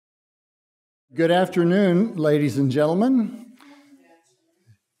Good afternoon, ladies and gentlemen.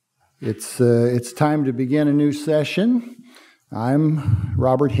 It's time to begin a new session. I'm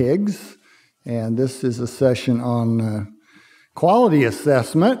Robert Higgs, and this is a session on quality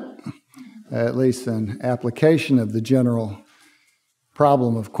assessment, at least an application of the general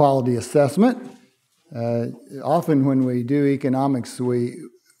problem of quality assessment. Often when we do economics, we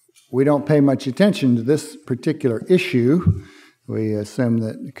don't pay much attention to this particular issue. We assume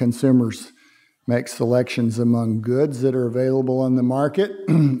that consumers make selections among goods that are available on the market,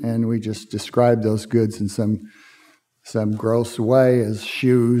 and we just describe those goods in some gross way as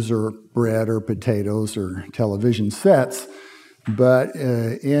shoes or bread or potatoes or television sets. But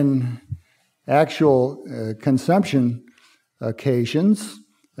in actual consumption occasions,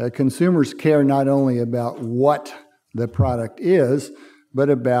 consumers care not only about what the product is,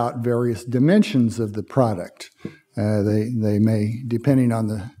 but about various dimensions of the product. They may, depending on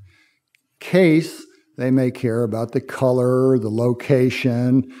the case, they may care about the color, the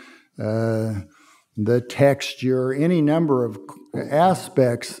location, the texture, any number of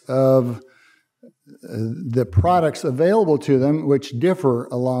aspects of the products available to them which differ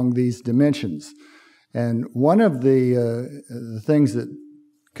along these dimensions. And one of the things that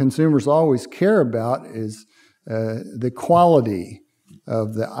consumers always care about is the quality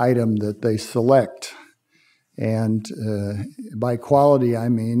of the item that they select. And by quality, I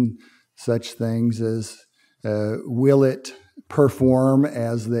mean such things as will it perform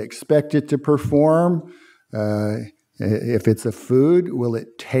as they expect it to perform? If it's a food, will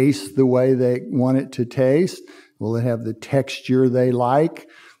it taste the way they want it to taste? Will it have the texture they like?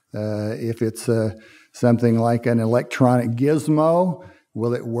 If it's something like an electronic gizmo,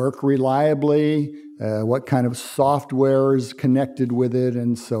 will it work reliably? What kind of software is connected with it,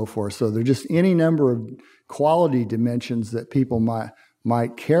 and so forth. So there are just any number of quality dimensions that people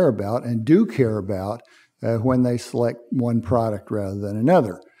might care about and do care about when they select one product rather than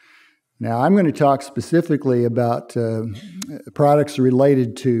another. Now, I'm going to talk specifically about products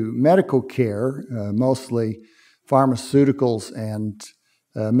related to medical care, mostly pharmaceuticals and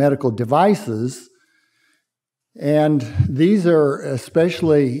medical devices. And these are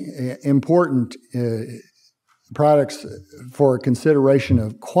especially important products for consideration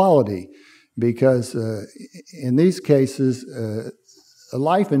of quality because in these cases,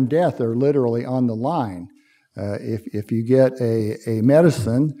 life and death are literally on the line. If you get a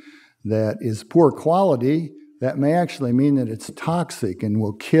medicine that is poor quality, that may actually mean that it's toxic and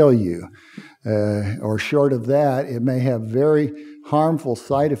will kill you. Or short of that, it may have very harmful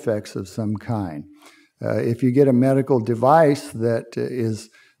side effects of some kind. If you get a medical device that is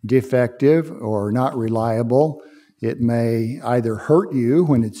defective or not reliable, it may either hurt you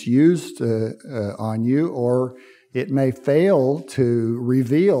when it's used on you, or it may fail to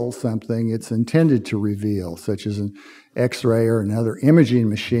reveal something it's intended to reveal, such as an X-ray or another imaging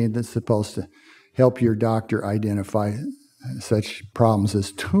machine that's supposed to help your doctor identify such problems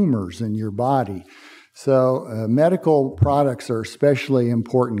as tumors in your body. So medical products are especially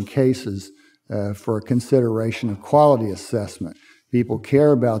important cases for consideration of quality assessment. People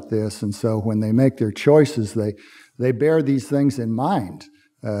care about this, and so when they make their choices, they bear these things in mind.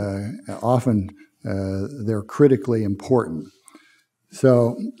 Often they're critically important.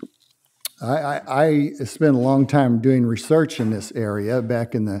 So I spent a long time doing research in this area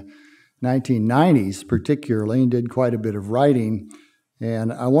back in the 1990s particularly, and did quite a bit of writing.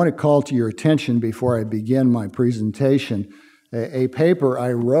 And I want to call to your attention before I begin my presentation a paper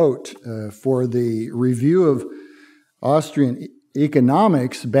I wrote for the Review of Austrian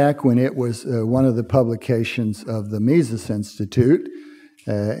Economics back when it was one of the publications of the Mises Institute.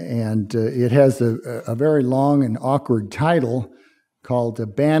 And it has a very long and awkward title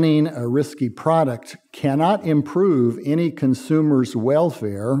called Banning a Risky Product Cannot Improve Any Consumer's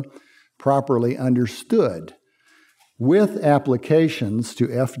Welfare Properly Understood, with applications to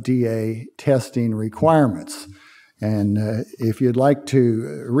FDA testing requirements. And if you'd like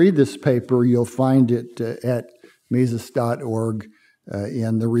to read this paper, you'll find it at Mises.org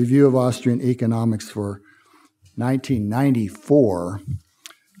in the Review of Austrian Economics for 1994.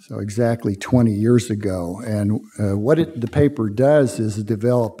 So exactly 20 years ago. And what the paper does is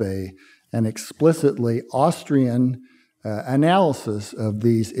develop an explicitly Austrian analysis of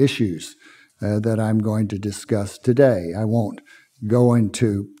these issues that I'm going to discuss today. I won't go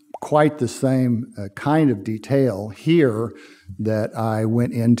into quite the same kind of detail here that I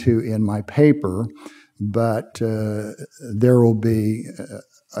went into in my paper, but there will be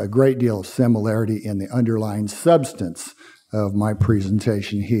a great deal of similarity in the underlying substance of my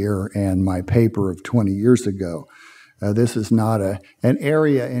presentation here and my paper of 20 years ago. This is not an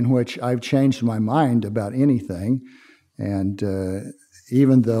area in which I've changed my mind about anything. And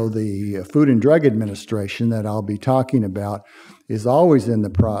even though the Food and Drug Administration that I'll be talking about is always in the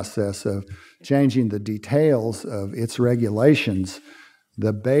process of changing the details of its regulations,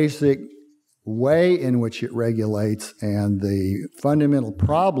 the basic way in which it regulates and the fundamental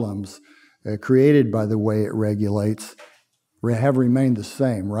problems created by the way it regulates have remained the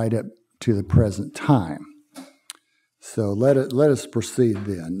same right up to the present time. So let us proceed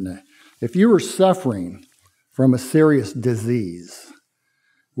then. If you were suffering from a serious disease,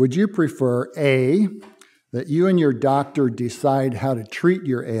 would you prefer A, that you and your doctor decide how to treat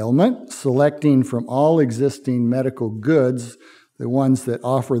your ailment, selecting from all existing medical goods the ones that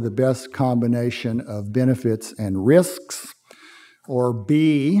offer the best combination of benefits and risks? Or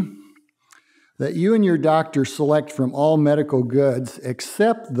B, that you and your doctor select from all medical goods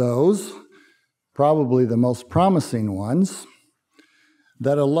except those, probably the most promising ones,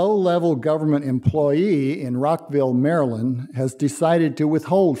 that a low-level government employee in Rockville, Maryland, has decided to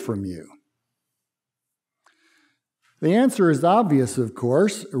withhold from you? The answer is obvious, of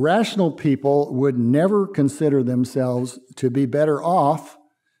course. Rational people would never consider themselves to be better off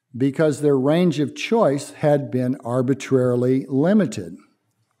because their range of choice had been arbitrarily limited.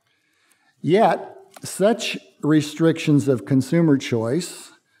 Yet, such restrictions of consumer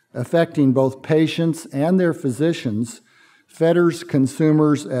choice, affecting both patients and their physicians, fetters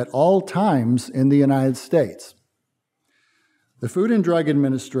consumers at all times in the United States. The Food and Drug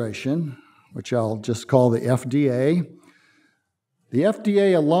Administration, which I'll just call the FDA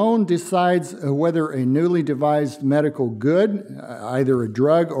alone decides whether a newly devised medical good, either a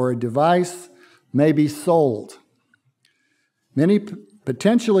drug or a device, may be sold. Many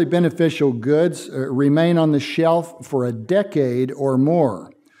potentially beneficial goods remain on the shelf for a decade or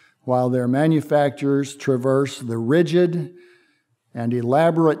more, while their manufacturers traverse the rigid and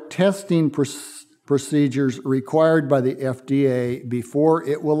elaborate testing procedures required by the FDA before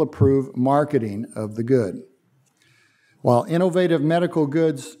it will approve marketing of the good. While innovative medical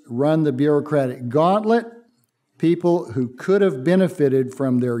goods run the bureaucratic gauntlet, people who could have benefited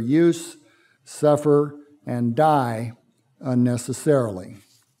from their use suffer and die unnecessarily.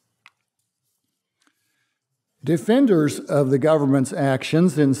 Defenders of the government's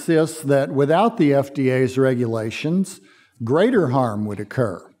actions insist that without the FDA's regulations, greater harm would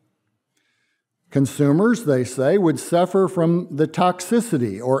occur. Consumers, they say, would suffer from the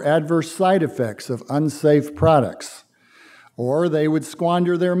toxicity or adverse side effects of unsafe products, or they would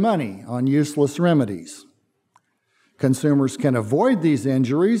squander their money on useless remedies. Consumers can avoid these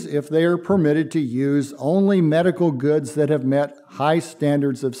injuries if they are permitted to use only medical goods that have met high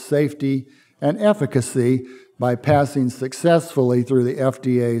standards of safety and efficacy by passing successfully through the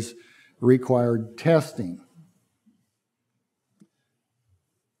FDA's required testing.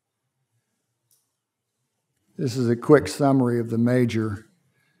 This is a quick summary of the major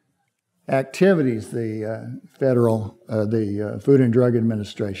activities the Food and Drug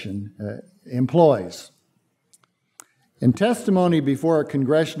Administration employs. In testimony before a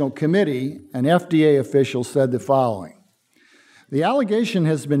congressional committee, an FDA official said the following: "The allegation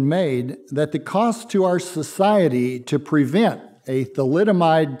has been made that the cost to our society to prevent a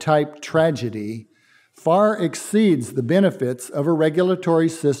thalidomide-type tragedy far exceeds the benefits of a regulatory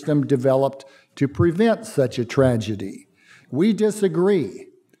system developed to prevent such a tragedy. We disagree.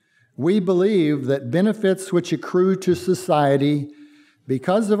 We believe that benefits which accrue to society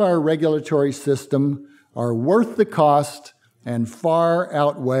because of our regulatory system are worth the cost and far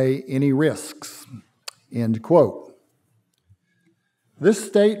outweigh any risks." End quote. This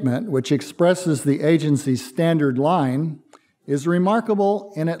statement, which expresses the agency's standard line, is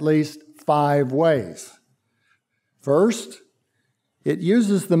remarkable in at least 5 ways. First, it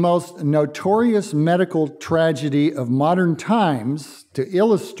uses the most notorious medical tragedy of modern times to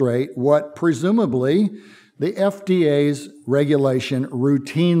illustrate what presumably the FDA's regulation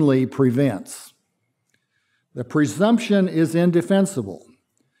routinely prevents. The presumption is indefensible.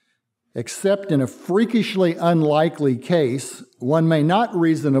 Except in a freakishly unlikely case, one may not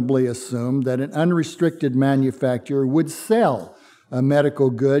reasonably assume that an unrestricted manufacturer would sell a medical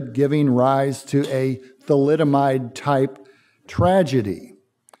good giving rise to a thalidomide-type tragedy.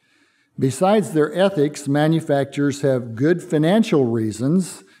 Besides their ethics, manufacturers have good financial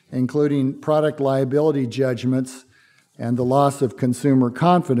reasons, including product liability judgments and the loss of consumer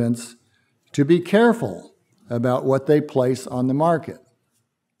confidence, to be careful about what they place on the market.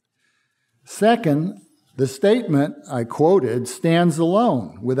 Second, the statement I quoted stands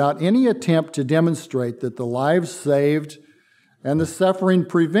alone, without any attempt to demonstrate that the lives saved and the suffering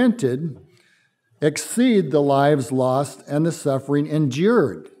prevented exceed the lives lost and the suffering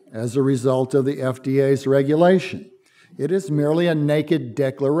endured as a result of the FDA's regulation. It is merely a naked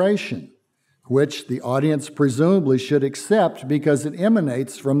declaration, which the audience presumably should accept because it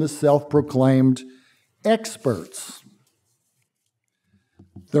emanates from the self-proclaimed experts.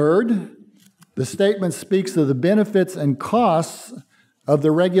 Third, the statement speaks of the benefits and costs of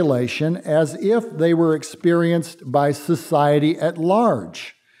the regulation as if they were experienced by society at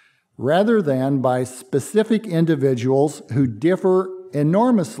large, rather than by specific individuals who differ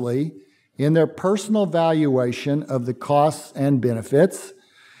enormously in their personal valuation of the costs and benefits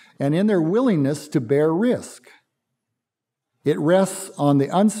and in their willingness to bear risk. It rests on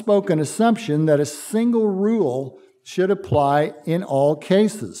the unspoken assumption that a single rule should apply in all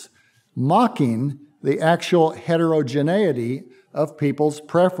cases, mocking the actual heterogeneity of people's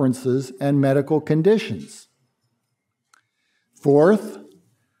preferences and medical conditions. Fourth,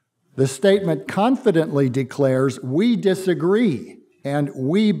 the statement confidently declares we disagree and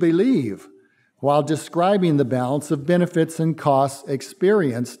we believe, while describing the balance of benefits and costs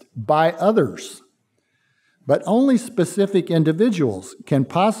experienced by others. But only specific individuals can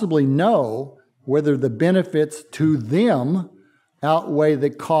possibly know whether the benefits to them outweigh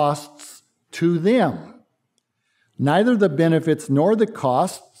the costs to them. Neither the benefits nor the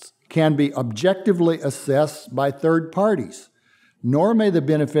costs can be objectively assessed by third parties, nor may the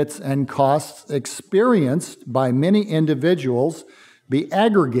benefits and costs experienced by many individuals be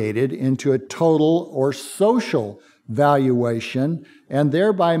aggregated into a total or social valuation and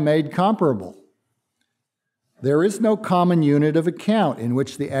thereby made comparable. There is no common unit of account in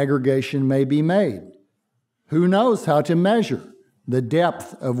which the aggregation may be made. Who knows how to measure the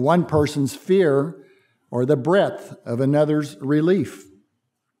depth of one person's fear or the breadth of another's relief?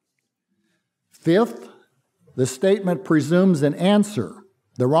 Fifth, the statement presumes an answer,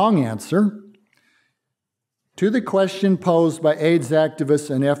 the wrong answer, to the question posed by AIDS activist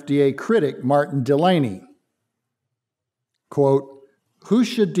and FDA critic Martin Delaney. Quote, who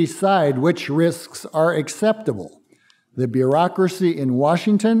should decide which risks are acceptable, the bureaucracy in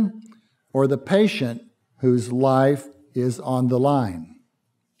Washington or the patient whose life is on the line?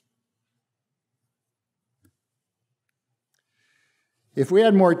 If we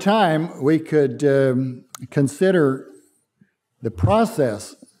had more time, we could consider the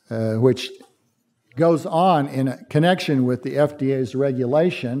process which goes on in connection with the FDA's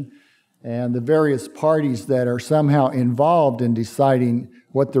regulation and the various parties that are somehow involved in deciding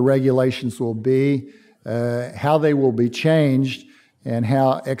what the regulations will be, how they will be changed, and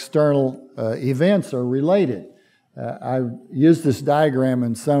how external events are related. I've used this diagram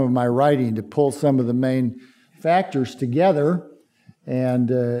in some of my writing to pull some of the main factors together,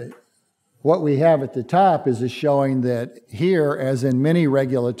 and what we have at the top is showing that here, as in many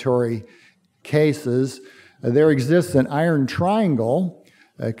regulatory cases, there exists an iron triangle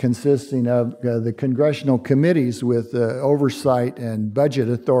consisting of the congressional committees with oversight and budget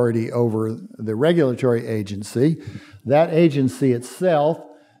authority over the regulatory agency, that agency itself,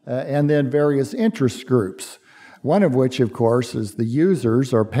 and then various interest groups, one of which, of course, is the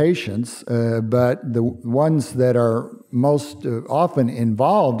users or patients, but the ones that are most often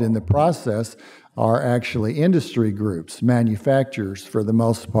involved in the process are actually industry groups, manufacturers for the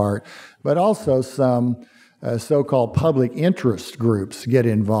most part, but also some so-called public interest groups get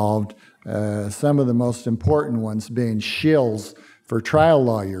involved, some of the most important ones being shills for trial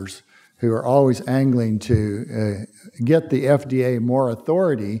lawyers who are always angling to get the FDA more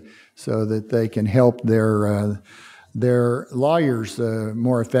authority so that they can help their lawyers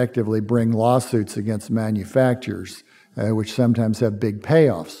more effectively bring lawsuits against manufacturers, which sometimes have big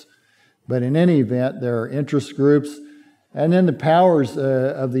payoffs. But in any event, there are interest groups, and then the powers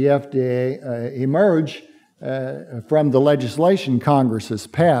of the FDA emerge from the legislation Congress has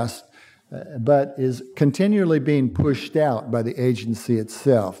passed, but is continually being pushed out by the agency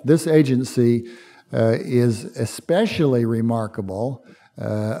itself. This agency is especially remarkable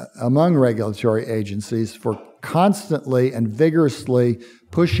among regulatory agencies for constantly and vigorously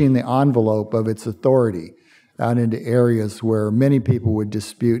pushing the envelope of its authority out into areas where many people would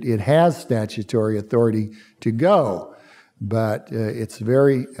dispute it has statutory authority to go. But it's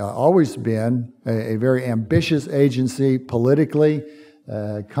always been a very ambitious agency politically,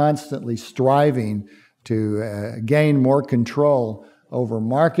 constantly striving to gain more control over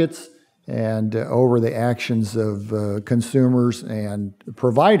markets and over the actions of consumers and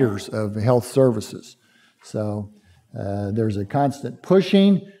providers of health services. So there's a constant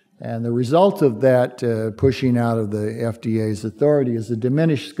pushing, and the result of that pushing out of the FDA's authority is a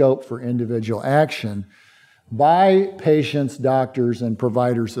diminished scope for individual action, by patients, doctors, and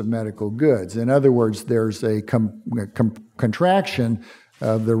providers of medical goods. In other words, there's a contraction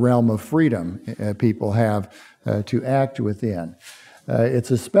of the realm of freedom people have to act within.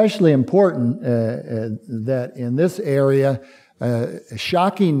 It's especially important that in this area,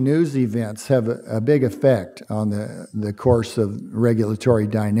 shocking news events have a big effect on the course of regulatory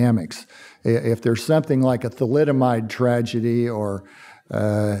dynamics. If there's something like a thalidomide tragedy or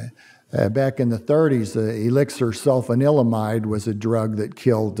back in the 30s, elixir sulfanilamide was a drug that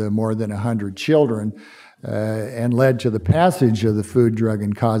killed more than 100 children and led to the passage of the Food, Drug,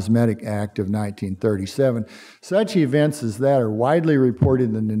 and Cosmetic Act of 1937. Such events as that are widely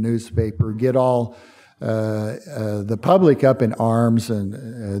reported in the newspaper, get all the public up in arms,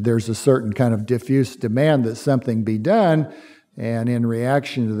 and there's a certain kind of diffuse demand that something be done. And in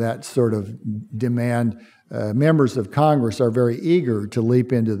reaction to that sort of demand, members of Congress are very eager to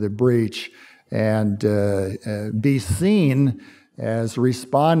leap into the breach and be seen as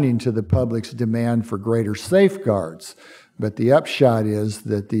responding to the public's demand for greater safeguards. But the upshot is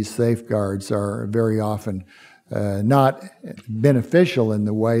that these safeguards are very often not beneficial in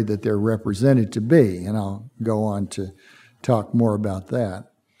the way that they're represented to be, and I'll go on to talk more about that.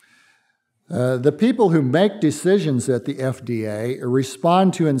 The people who make decisions at the FDA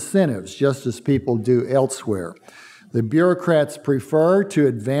respond to incentives, just as people do elsewhere. The bureaucrats prefer to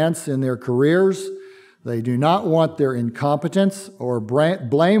advance in their careers. They do not want their incompetence or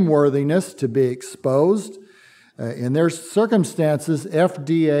blameworthiness to be exposed. In their circumstances,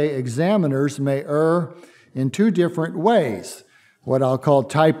 FDA examiners may err in two different ways. What I'll call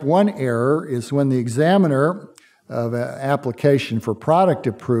type 1 error is when the examiner of an application for product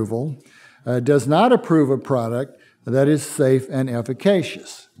approval does not approve a product that is safe and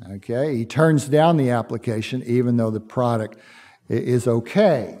efficacious. Okay? He turns down the application even though the product is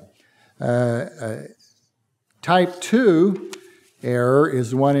okay. Type 2 error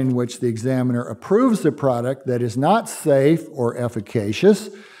is one in which the examiner approves a product that is not safe or efficacious,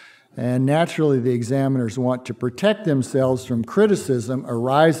 and naturally the examiners want to protect themselves from criticism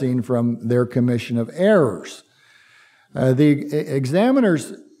arising from their commission of errors. The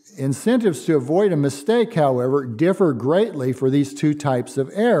examiner's incentives to avoid a mistake, however, differ greatly for these two types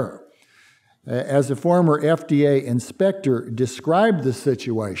of error. As a former FDA inspector described the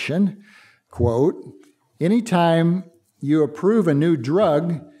situation, quote, "Anytime you approve a new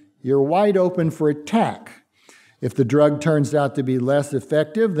drug, you're wide open for attack. If the drug turns out to be less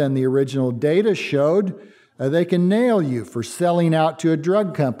effective than the original data showed, they can nail you for selling out to a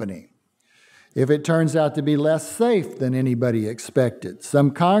drug company. If it turns out to be less safe than anybody expected,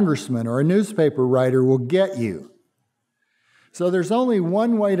 some congressman or a newspaper writer will get you. So there's only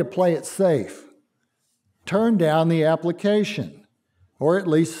one way to play it safe. Turn down the application, or at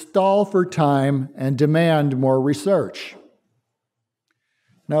least stall for time and demand more research."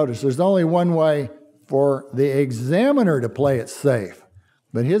 Notice, there's only one way for the examiner to play it safe,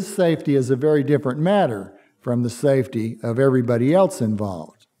 but his safety is a very different matter from the safety of everybody else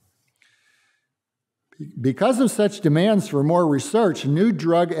involved. Because of such demands for more research, new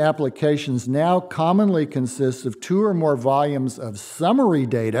drug applications now commonly consist of 2 or more volumes of summary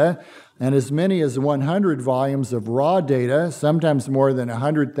data and as many as 100 volumes of raw data, sometimes more than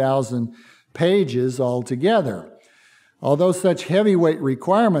 100,000 pages altogether. Although such heavyweight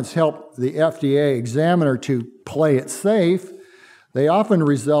requirements help the FDA examiner to play it safe, they often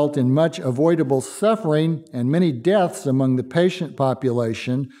result in much avoidable suffering and many deaths among the patient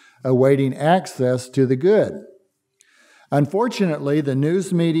population awaiting access to the good. Unfortunately, the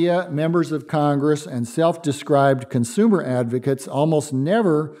news media, members of Congress, and self-described consumer advocates almost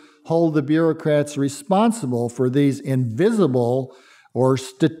never hold the bureaucrats responsible for these invisible or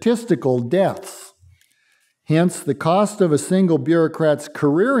statistical deaths. Hence, the cost of a single bureaucrat's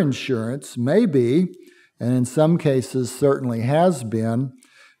career insurance may be, and in some cases certainly has been,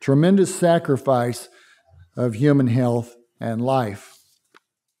 tremendous sacrifice of human health and life.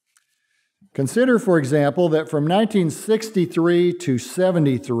 Consider, for example, that from 1963 to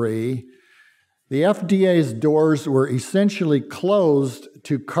 73, the FDA's doors were essentially closed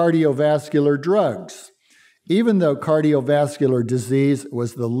to cardiovascular drugs, even though cardiovascular disease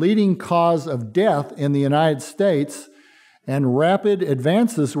was the leading cause of death in the United States, and rapid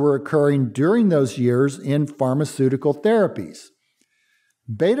advances were occurring during those years in pharmaceutical therapies.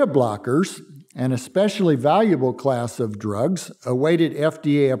 Beta blockers, an especially valuable class of drugs, awaited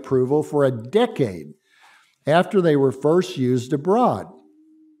FDA approval for a decade after they were first used abroad.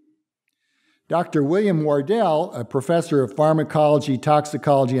 Dr. William Wardell, a professor of pharmacology,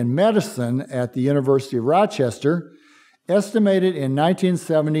 toxicology, and medicine at the University of Rochester, estimated in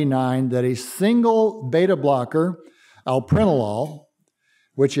 1979 that a single beta blocker, alpranolol,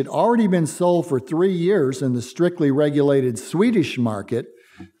 which had already been sold for 3 years in the strictly regulated Swedish market,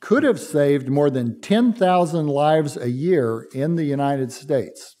 could have saved more than 10,000 lives a year in the United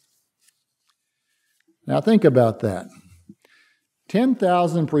States. Now think about that.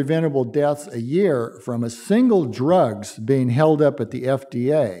 10,000 preventable deaths a year from a single drugs being held up at the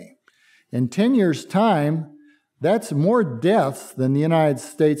FDA. In 10 years' time, that's more deaths than the United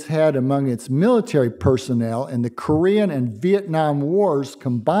States had among its military personnel in the Korean and Vietnam Wars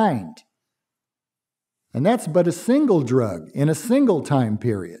combined. And that's but a single drug in a single time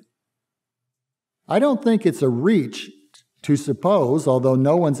period. I don't think it's a reach to suppose, although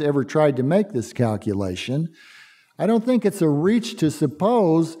no one's ever tried to make this calculation, I don't think it's a reach to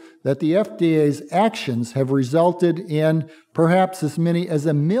suppose that the FDA's actions have resulted in perhaps as many as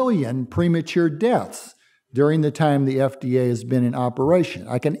 1 million premature deaths during the time the FDA has been in operation.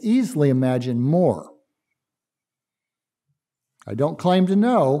 I can easily imagine more. I don't claim to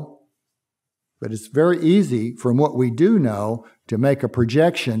know, but it's very easy from what we do know to make a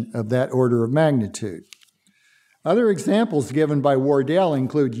projection of that order of magnitude. Other examples given by Wardell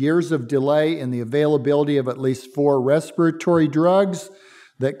include years of delay in the availability of at least 4 respiratory drugs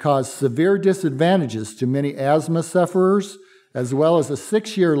that cause severe disadvantages to many asthma sufferers, as well as a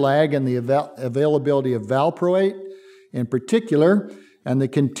 6-year lag in the availability of valproate in particular, and the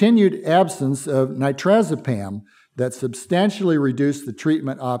continued absence of nitrazepam that substantially reduced the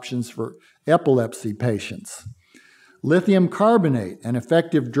treatment options for epilepsy patients. Lithium carbonate, an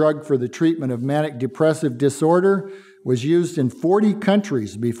effective drug for the treatment of manic depressive disorder, was used in 40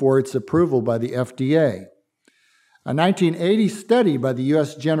 countries before its approval by the FDA. A 1980 study by the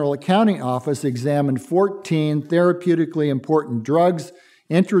U.S. General Accounting Office examined 14 therapeutically important drugs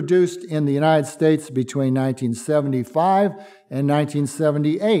introduced in the United States between 1975 and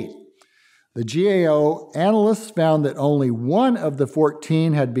 1978. The GAO analysts found that only 1 of the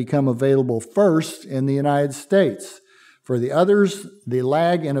 14 had become available first in the United States. For the others, the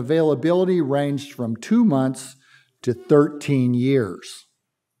lag in availability ranged from 2 months to 13 years.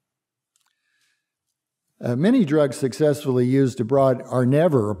 Many drugs successfully used abroad are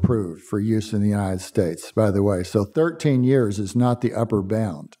never approved for use in the United States, by the way, so 13 years is not the upper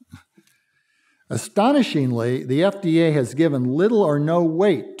bound. Astonishingly, the FDA has given little or no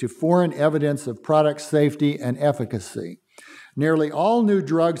weight to foreign evidence of product safety and efficacy. Nearly all new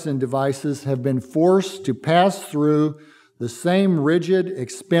drugs and devices have been forced to pass through the same rigid,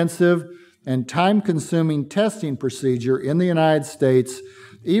 expensive, and time-consuming testing procedure in the United States,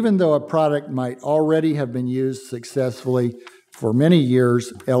 even though a product might already have been used successfully for many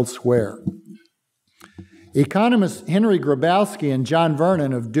years elsewhere. Economists Henry Grabowski and John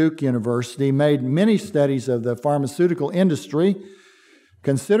Vernon of Duke University made many studies of the pharmaceutical industry.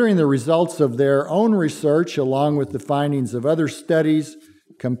 Considering the results of their own research along with the findings of other studies,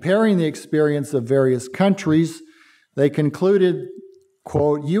 comparing the experience of various countries, they concluded,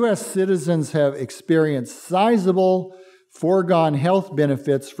 quote, U.S. citizens have experienced sizable foregone health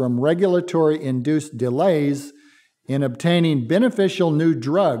benefits from regulatory-induced delays in obtaining beneficial new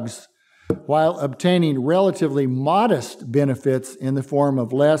drugs while obtaining relatively modest benefits in the form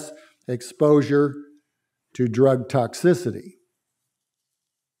of less exposure to drug toxicity.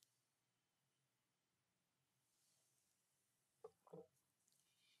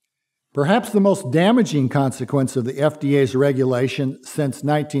 Perhaps the most damaging consequence of the FDA's regulation since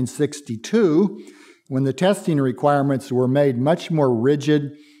 1962, when the testing requirements were made much more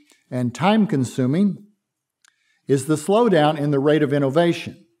rigid and time-consuming, is the slowdown in the rate of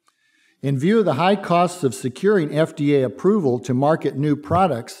innovation. In view of the high costs of securing FDA approval to market new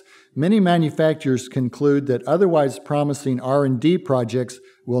products, many manufacturers conclude that otherwise promising R&D projects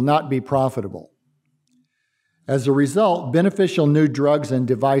will not be profitable. As a result, beneficial new drugs and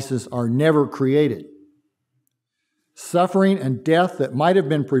devices are never created. Suffering and death that might have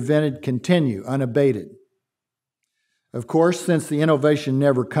been prevented continue unabated. Of course, since the innovation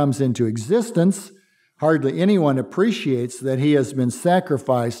never comes into existence, hardly anyone appreciates that he has been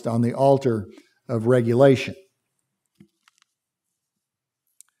sacrificed on the altar of regulation.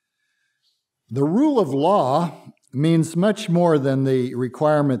 The rule of law means much more than the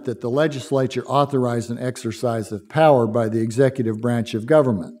requirement that the legislature authorize an exercise of power by the executive branch of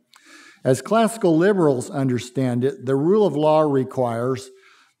government. As classical liberals understand it, the rule of law requires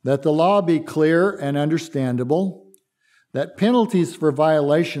that the law be clear and understandable, that penalties for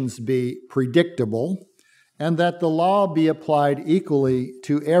violations be predictable, and that the law be applied equally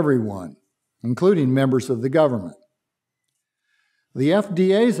to everyone, including members of the government. The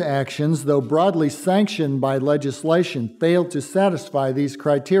FDA's actions, though broadly sanctioned by legislation, failed to satisfy these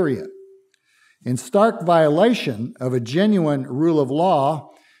criteria. In stark violation of a genuine rule of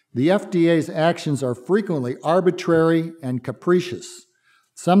law, the FDA's actions are frequently arbitrary and capricious,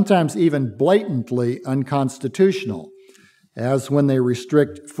 sometimes even blatantly unconstitutional, as when they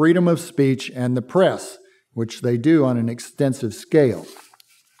restrict freedom of speech and the press, which they do on an extensive scale.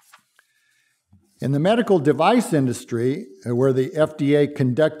 In the medical device industry, where the FDA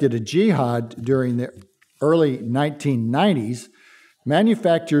conducted a jihad during the early 1990s,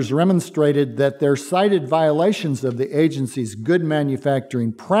 manufacturers remonstrated that their cited violations of the agency's good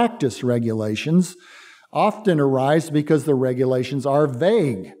manufacturing practice regulations often arise because the regulations are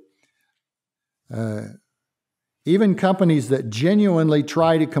vague. Even companies that genuinely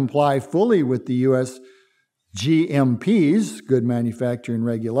try to comply fully with the U.S. GMPs, good manufacturing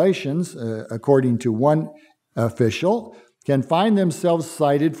regulations, according to one official, can find themselves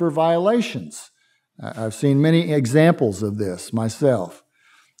cited for violations. I've seen many examples of this myself.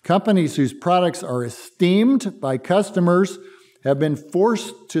 Companies whose products are esteemed by customers have been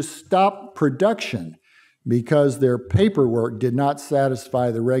forced to stop production because their paperwork did not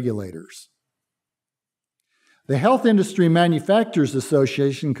satisfy the regulators. The Health Industry Manufacturers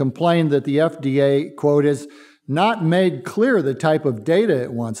Association complained that the FDA, quote, has not made clear the type of data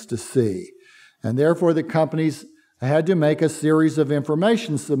it wants to see, and therefore the companies had to make a series of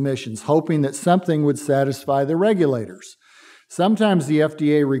information submissions, hoping that something would satisfy the regulators. Sometimes the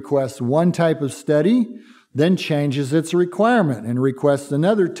FDA requests one type of study, then changes its requirement and requests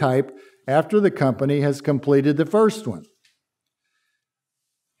another type after the company has completed the first one.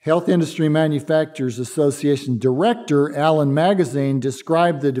 Health Industry Manufacturers Association Director Alan Magazine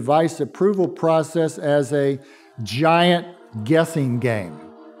described the device approval process as a giant guessing game.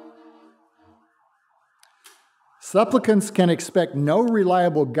 Supplicants can expect no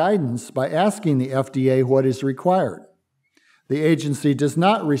reliable guidance by asking the FDA what is required. The agency does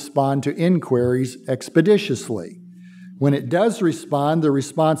not respond to inquiries expeditiously. When it does respond, the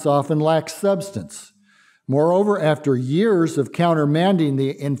response often lacks substance. Moreover, after years of countermanding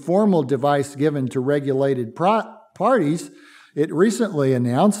the informal device given to regulated parties, it recently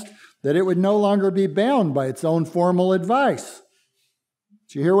announced that it would no longer be bound by its own formal advice.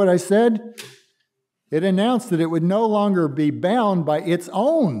 Did you hear what I said? It announced that it would no longer be bound by its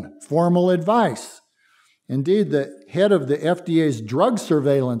own formal advice. Indeed, the head of the FDA's drug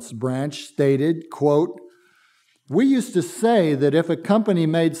surveillance branch stated, quote, "We used to say that if a company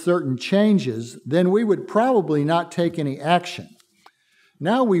made certain changes, then we would probably not take any action.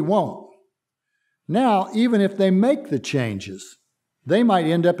 Now we won't. Now, even if they make the changes, they might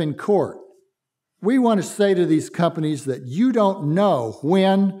end up in court. We want to say to these companies that you don't know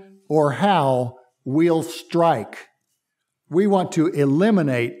when or how we'll strike. We want to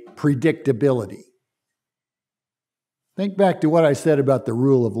eliminate predictability." Think back to what I said about the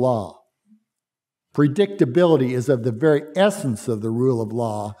rule of law. Predictability is of the very essence of the rule of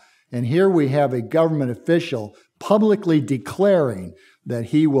law, and here we have a government official publicly declaring that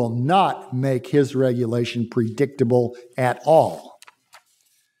he will not make his regulation predictable at all.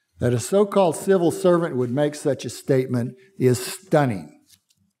 That a so-called civil servant would make such a statement is stunning.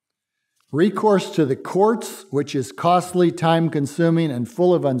 Recourse to the courts, which is costly, time-consuming, and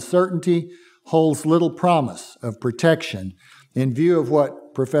full of uncertainty, holds little promise of protection in view of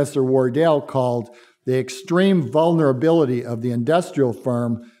what Professor Wardell called the extreme vulnerability of the industrial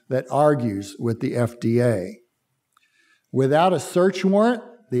firm that argues with the FDA. Without a search warrant,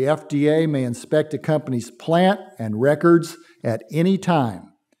 the FDA may inspect a company's plant and records at any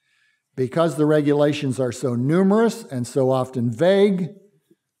time. Because the regulations are so numerous and so often vague,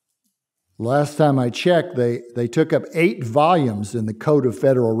 last time I checked, they took up 8 volumes in the Code of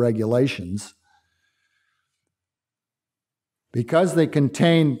Federal Regulations. Because they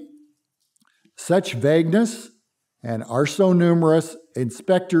contain such vagueness and are so numerous,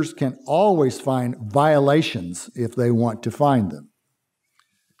 inspectors can always find violations if they want to find them.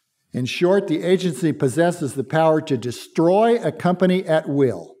 In short, the agency possesses the power to destroy a company at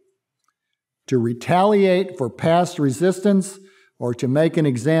will, to retaliate for past resistance, or to make an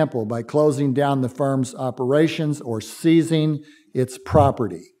example by closing down the firm's operations or seizing its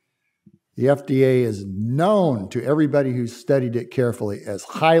property. The FDA is known to everybody who's studied it carefully as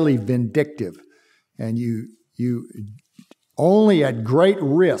highly vindictive, and you only at great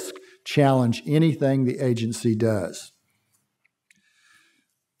risk challenge anything the agency does.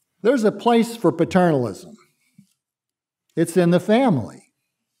 There's a place for paternalism. It's in the family,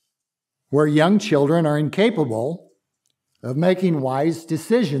 where young children are incapable of making wise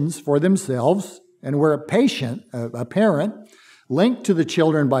decisions for themselves, and where a parent linked to the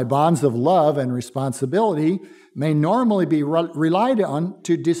children by bonds of love and responsibility, may normally be relied on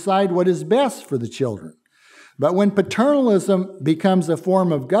to decide what is best for the children. But when paternalism becomes a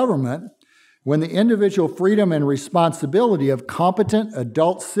form of government, when the individual freedom and responsibility of competent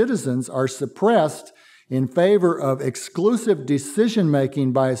adult citizens are suppressed in favor of exclusive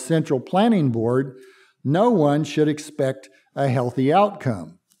decision-making by a central planning board, no one should expect a healthy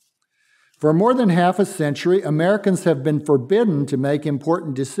outcome. For more than half a century, Americans have been forbidden to make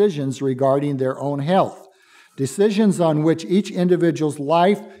important decisions regarding their own health, decisions on which each individual's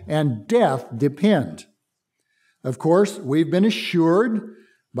life and death depend. Of course, we've been assured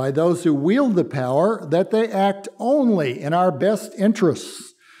by those who wield the power that they act only in our best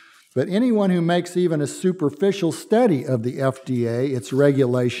interests. But anyone who makes even a superficial study of the FDA, its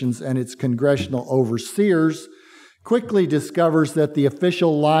regulations, and its congressional overseers quickly discovers that the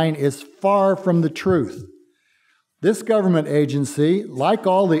official line is far from the truth. This government agency, like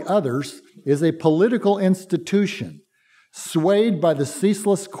all the others, is a political institution, swayed by the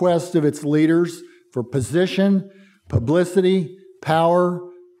ceaseless quest of its leaders for position, publicity, power,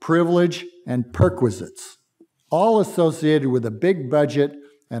 privilege, and perquisites, all associated with a big budget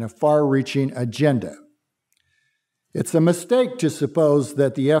and a far-reaching agenda. It's a mistake to suppose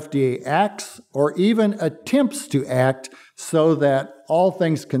that the FDA acts or even attempts to act so that, all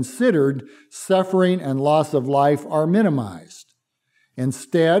things considered, suffering and loss of life are minimized.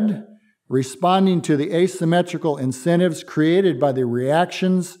 Instead, responding to the asymmetrical incentives created by the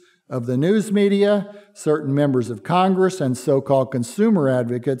reactions of the news media, certain members of Congress, and so-called consumer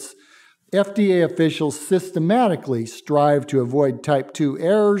advocates, FDA officials systematically strive to avoid type 2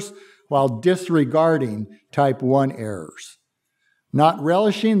 errors while disregarding type 1 errors. Not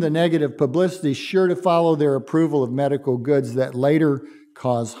relishing the negative publicity sure to follow their approval of medical goods that later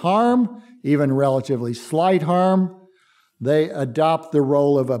cause harm, even relatively slight harm, they adopt the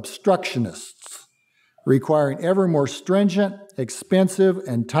role of obstructionists, requiring ever more stringent, expensive,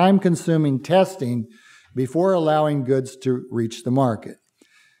 and time-consuming testing before allowing goods to reach the market.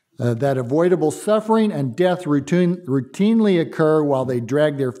 That avoidable suffering and death routinely occur while they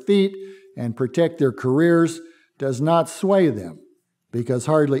drag their feet and protect their careers does not sway them, because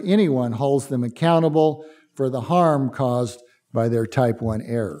hardly anyone holds them accountable for the harm caused by their type 1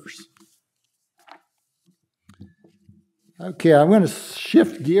 errors. Okay, I'm going to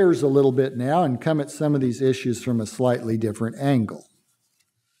shift gears a little bit now and come at some of these issues from a slightly different angle.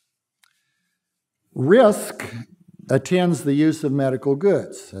 Risk attends the use of medical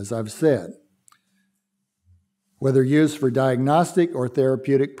goods, as I've said, whether used for diagnostic or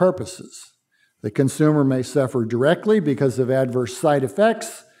therapeutic purposes. The consumer may suffer directly because of adverse side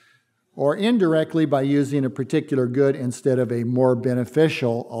effects or indirectly by using a particular good instead of a more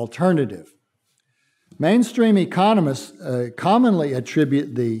beneficial alternative. Mainstream economists commonly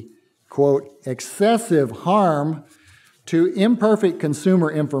attribute the, quote, excessive harm to imperfect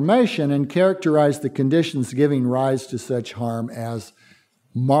consumer information and characterize the conditions giving rise to such harm as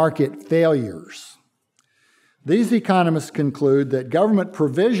market failures. These economists conclude that government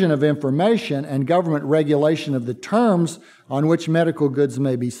provision of information and government regulation of the terms on which medical goods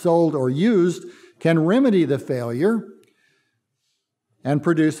may be sold or used can remedy the failure and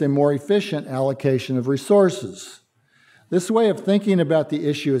produce a more efficient allocation of resources. This way of thinking about the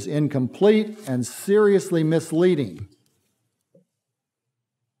issue is incomplete and seriously misleading.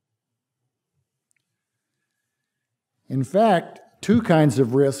 In fact, two kinds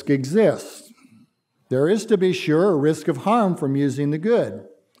of risk exist. There is, to be sure, a risk of harm from using the good.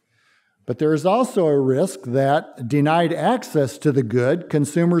 But there is also a risk that, denied access to the good,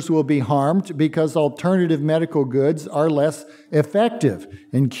 consumers will be harmed because alternative medical goods are less effective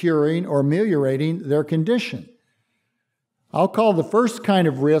in curing or ameliorating their condition. I'll call the first kind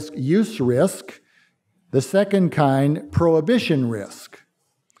of risk use risk, the second kind prohibition risk.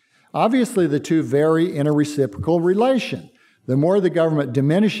 Obviously, the two vary in a reciprocal relation. The more the government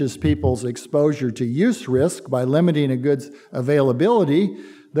diminishes people's exposure to use risk by limiting a good's availability,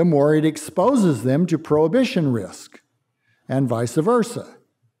 the more it exposes them to prohibition risk, and vice versa.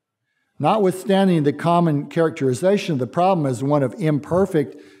 Notwithstanding the common characterization of the problem as one of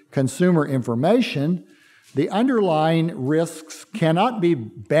imperfect consumer information, the underlying risks cannot be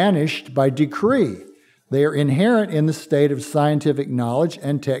banished by decree. They are inherent in the state of scientific knowledge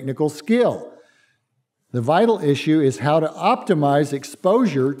and technical skill. The vital issue is how to optimize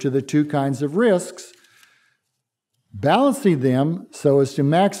exposure to the two kinds of risks, balancing them so as to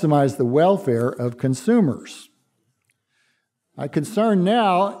maximize the welfare of consumers. My concern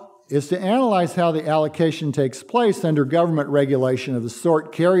now is to analyze how the allocation takes place under government regulation of the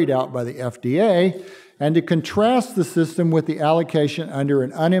sort carried out by the FDA and to contrast the system with the allocation under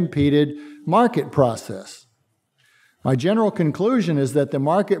an unimpeded market process. My general conclusion is that the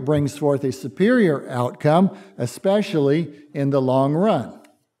market brings forth a superior outcome, especially in the long run.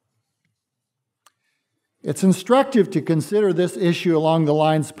 It's instructive to consider this issue along the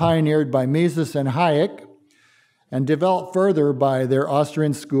lines pioneered by Mises and Hayek and developed further by their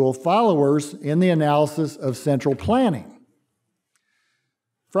Austrian school followers in the analysis of central planning.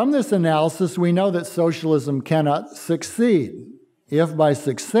 From this analysis, we know that socialism cannot succeed if by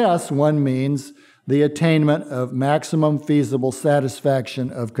success one means the attainment of maximum feasible satisfaction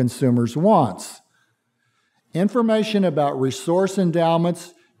of consumers' wants. Information about resource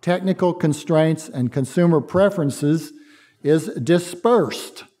endowments, technical constraints, and consumer preferences is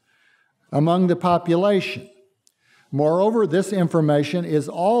dispersed among the population. Moreover, this information is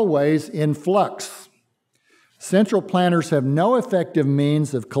always in flux. Central planners have no effective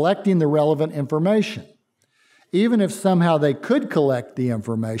means of collecting the relevant information. Even if somehow they could collect the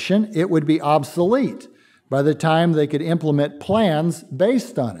information, it would be obsolete by the time they could implement plans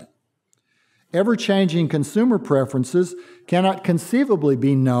based on it. Ever-changing consumer preferences cannot conceivably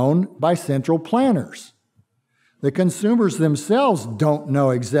be known by central planners. The consumers themselves don't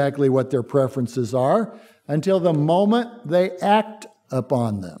know exactly what their preferences are until the moment they act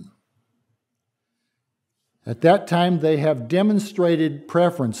upon them. At that time, they have demonstrated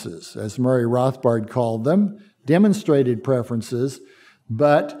preferences, as Murray Rothbard called them, demonstrated preferences,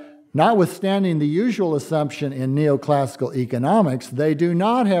 but notwithstanding the usual assumption in neoclassical economics, they do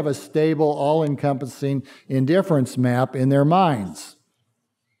not have a stable, all-encompassing indifference map in their minds.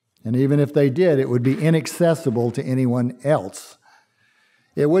 And even if they did, it would be inaccessible to anyone else.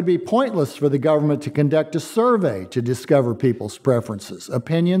 It would be pointless for the government to conduct a survey to discover people's preferences.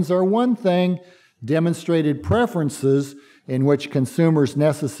 Opinions are one thing. Demonstrated preferences in which consumers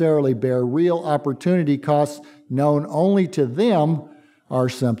necessarily bear real opportunity costs known only to them are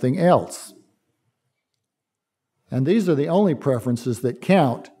something else. And these are the only preferences that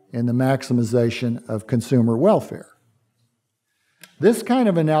count in the maximization of consumer welfare. This kind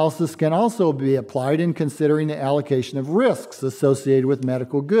of analysis can also be applied in considering the allocation of risks associated with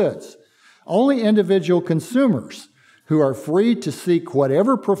medical goods. Only individual consumers who are free to seek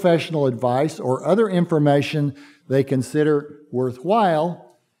whatever professional advice or other information they consider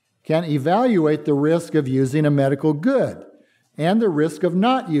worthwhile can evaluate the risk of using a medical good and the risk of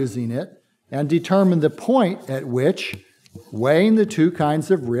not using it and determine the point at which, weighing the two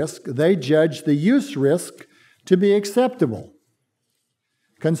kinds of risk, they judge the use risk to be acceptable.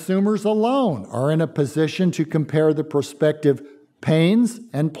 Consumers alone are in a position to compare the prospective pains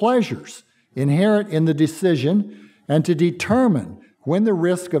and pleasures inherent in the decision and to determine when the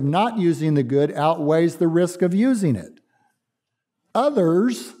risk of not using the good outweighs the risk of using it.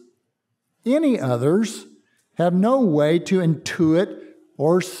 Others, any others, have no way to intuit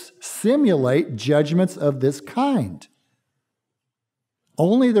or simulate judgments of this kind.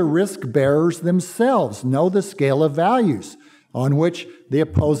 Only the risk bearers themselves know the scale of values on which the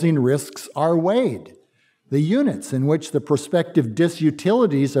opposing risks are weighed, the units in which the prospective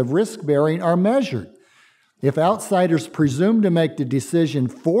disutilities of risk-bearing are measured. If outsiders presume to make the decision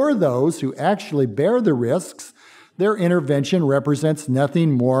for those who actually bear the risks, their intervention represents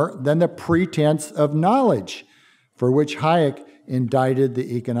nothing more than the pretense of knowledge, for which Hayek indicted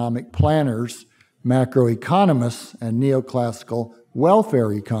the economic planners, macroeconomists, and neoclassical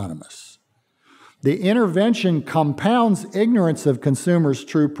welfare economists. The intervention compounds ignorance of consumers'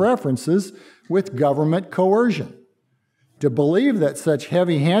 true preferences with government coercion. To believe that such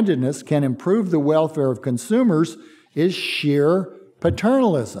heavy-handedness can improve the welfare of consumers is sheer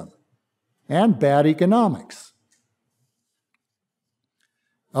paternalism and bad economics.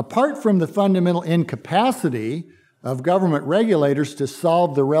 Apart from the fundamental incapacity of government regulators to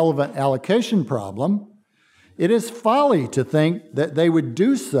solve the relevant allocation problem, it is folly to think that they would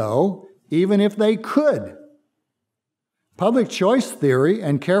do so even if they could. Public choice theory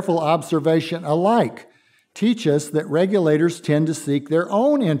and careful observation alike teach us that regulators tend to seek their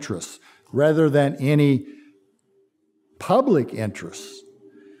own interests rather than any public interests.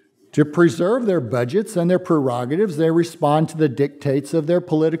 To preserve their budgets and their prerogatives, they respond to the dictates of their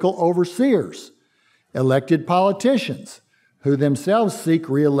political overseers, elected politicians, who themselves seek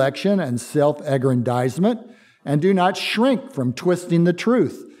re-election and self-aggrandizement and do not shrink from twisting the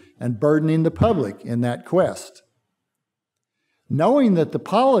truth and burdening the public in that quest. Knowing that the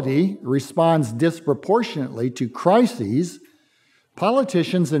polity responds disproportionately to crises,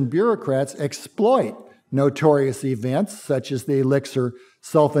 politicians and bureaucrats exploit notorious events such as the elixir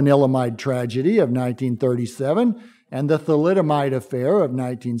sulfanilamide tragedy of 1937 and the thalidomide affair of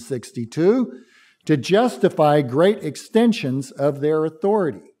 1962 to justify great extensions of their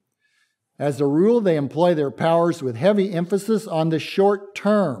authority. As a rule, they employ their powers with heavy emphasis on the short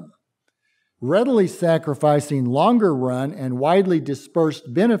term, readily sacrificing longer run and widely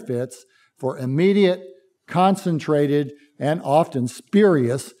dispersed benefits for immediate, concentrated, and often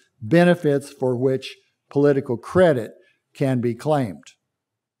spurious benefits for which political credit can be claimed.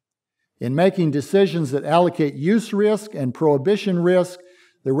 In making decisions that allocate use risk and prohibition risk,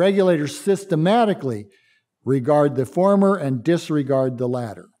 the regulators systematically regard the former and disregard the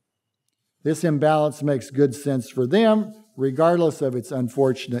latter. This imbalance makes good sense for them, regardless of its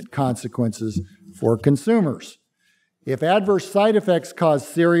unfortunate consequences for consumers. If adverse side effects cause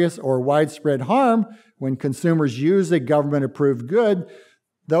serious or widespread harm when consumers use a government-approved good,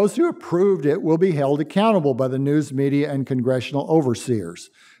 those who approved it will be held accountable by the news media and congressional overseers,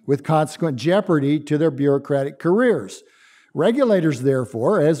 with consequent jeopardy to their bureaucratic careers. Regulators,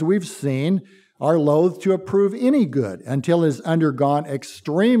 therefore, as we've seen, are loath to approve any good until it has undergone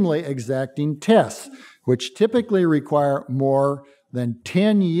extremely exacting tests, which typically require more than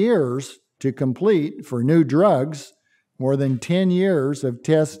 10 years to complete for new drugs, more than 10 years of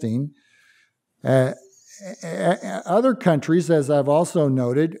testing. Other countries, as I've also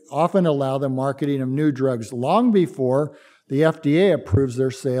noted, often allow the marketing of new drugs long before the FDA approves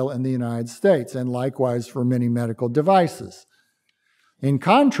their sale in the United States, and likewise for many medical devices. In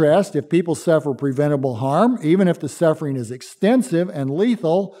contrast, if people suffer preventable harm, even if the suffering is extensive and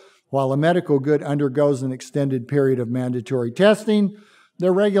lethal, while a medical good undergoes an extended period of mandatory testing,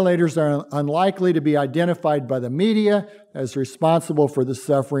 the regulators are unlikely to be identified by the media as responsible for the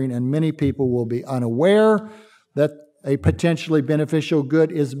suffering, and many people will be unaware that a potentially beneficial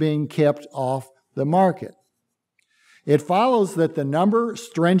good is being kept off the market. It follows that the number,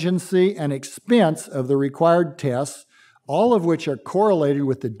 stringency, and expense of the required tests, all of which are correlated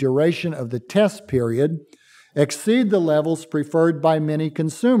with the duration of the test period, exceed the levels preferred by many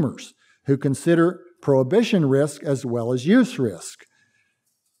consumers who consider prohibition risk as well as use risk.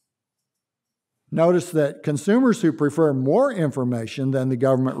 Notice that consumers who prefer more information than the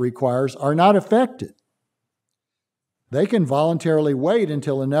government requires are not affected. They can voluntarily wait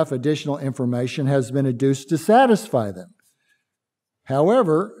until enough additional information has been adduced to satisfy them.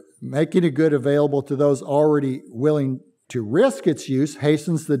 However, making a good available to those already willing to risk its use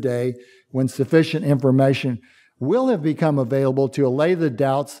hastens the day when sufficient information will have become available to allay the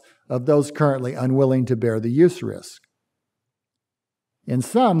doubts of those currently unwilling to bear the use risk. In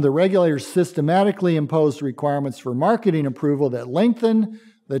sum, the regulators systematically impose requirements for marketing approval that lengthen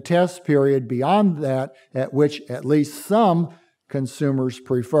the test period beyond that at which at least some consumers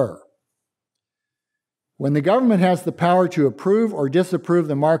prefer. When the government has the power to approve or disapprove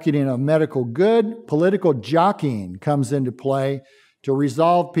the marketing of a medical good, political jockeying comes into play to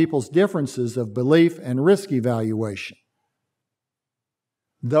resolve people's differences of belief and risk evaluation.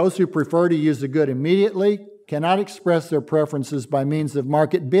 Those who prefer to use a good immediately cannot express their preferences by means of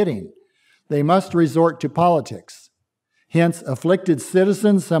market bidding. They must resort to politics. Hence, afflicted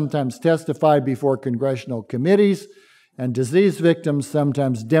citizens sometimes testify before congressional committees, and disease victims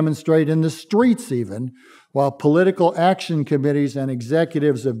sometimes demonstrate in the streets even, while political action committees and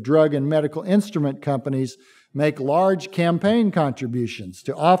executives of drug and medical instrument companies make large campaign contributions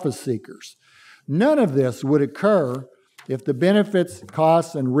to office seekers. None of this would occur if the benefits,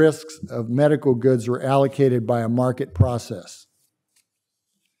 costs, and risks of medical goods were allocated by a market process.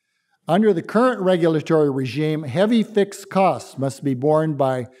 Under the current regulatory regime, heavy fixed costs must be borne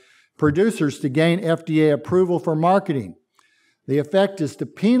by producers to gain FDA approval for marketing. The effect is to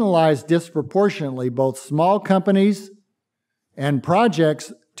penalize disproportionately both small companies and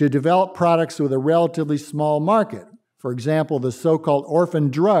projects to develop products with a relatively small market. For example, the so-called orphan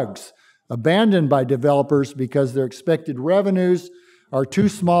drugs, abandoned by developers because their expected revenues are too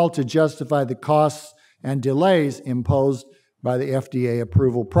small to justify the costs and delays imposed by the FDA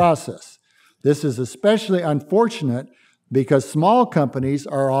approval process. This is especially unfortunate because small companies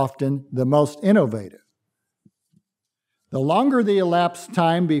are often the most innovative. The longer the elapsed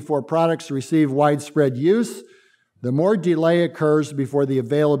time before products receive widespread use, the more delay occurs before the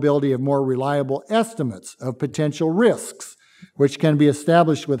availability of more reliable estimates of potential risks, which can be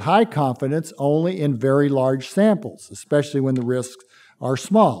established with high confidence only in very large samples, especially when the risks are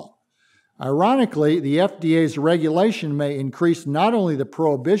small. Ironically, the FDA's regulation may increase not only the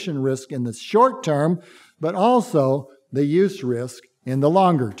prohibition risk in the short term, but also the use risk in the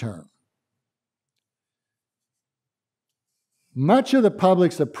longer term. Much of the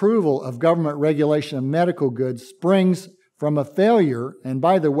public's approval of government regulation of medical goods springs from a failure, and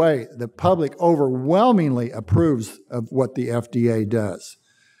by the way, the public overwhelmingly approves of what the FDA does.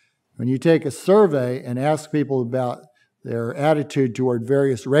 When you take a survey and ask people about their attitude toward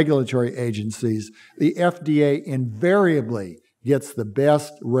various regulatory agencies, the FDA invariably gets the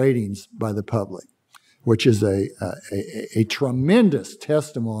best ratings by the public, which is a tremendous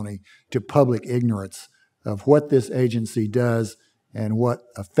testimony to public ignorance of what this agency does and what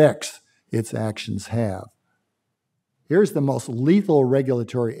effects its actions have. Here's the most lethal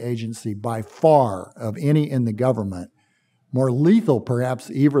regulatory agency by far of any in the government, more lethal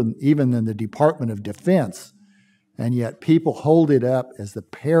perhaps even than the Department of Defense, and yet people hold it up as the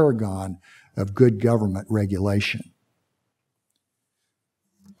paragon of good government regulation.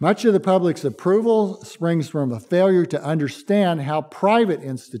 Much of the public's approval springs from a failure to understand how private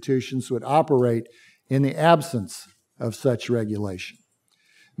institutions would operate in the absence of such regulation.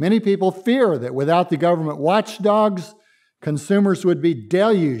 Many people fear that without the government watchdogs, consumers would be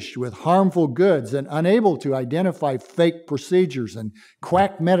deluged with harmful goods and unable to identify fake procedures and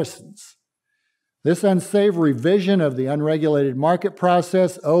quack medicines. This unsavory vision of the unregulated market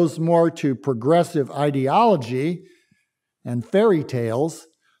process owes more to progressive ideology and fairy tales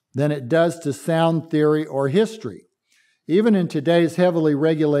than it does to sound theory or history. Even in today's heavily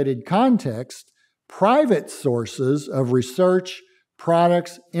regulated context, private sources of research,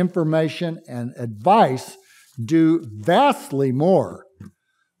 products, information, and advice do vastly more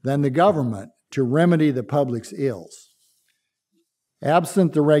than the government to remedy the public's ills.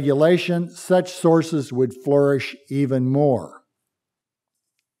 Absent the regulation, such sources would flourish even more.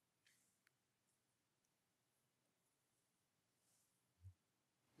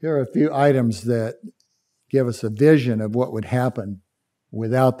 Here are a few items that give us a vision of what would happen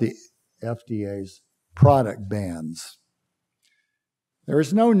without the FDA's product bans. There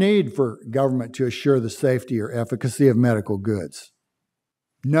is no need for government to assure the safety or efficacy of medical goods.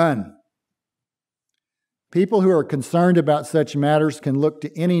 None. People who are concerned about such matters can look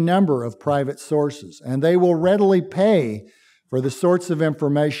to any number of private sources, and they will readily pay for the sorts of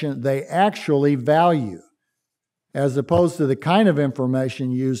information they actually value, as opposed to the kind of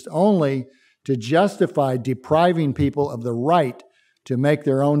information used only to justify depriving people of the right to make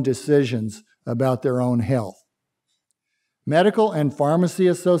their own decisions about their own health. Medical and pharmacy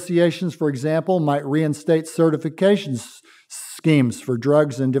associations, for example, might reinstate certification schemes for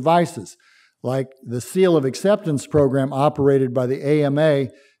drugs and devices, like the Seal of Acceptance program operated by the AMA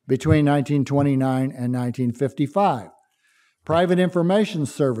between 1929 and 1955. Private information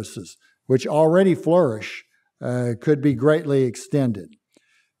services, which already flourish, could be greatly extended.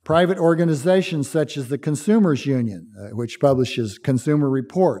 Private organizations such as the Consumers Union, which publishes consumer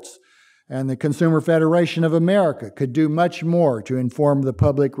reports, and the Consumer Federation of America could do much more to inform the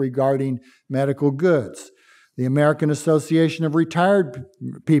public regarding medical goods. The American Association of Retired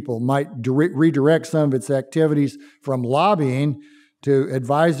People might redirect some of its activities from lobbying to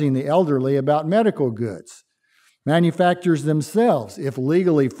advising the elderly about medical goods. Manufacturers themselves, if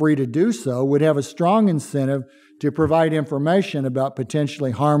legally free to do so, would have a strong incentive to provide information about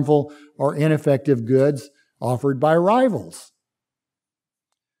potentially harmful or ineffective goods offered by rivals.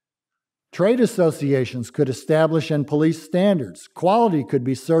 Trade associations could establish and police standards. Quality could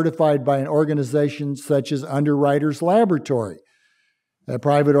be certified by an organization such as Underwriters Laboratory, a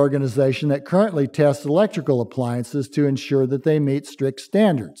private organization that currently tests electrical appliances to ensure that they meet strict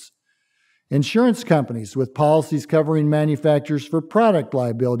standards. Insurance companies with policies covering manufacturers for product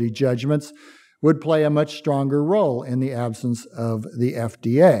liability judgments would play a much stronger role in the absence of the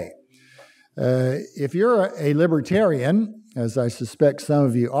FDA. If you're a libertarian, as I suspect some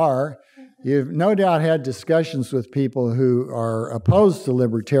of you are, you've no doubt had discussions with people who are opposed to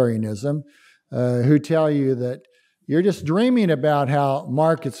libertarianism, who tell you that you're just dreaming about how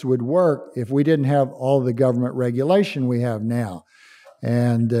markets would work if we didn't have all the government regulation we have now.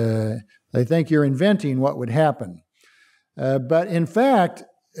 And they think you're inventing what would happen. But in fact,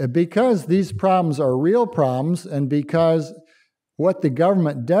 because these problems are real problems, and because what the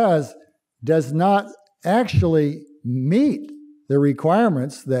government does not actually meet the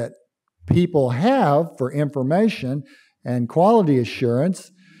requirements that people have for information and quality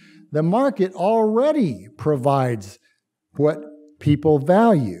assurance, the market already provides what people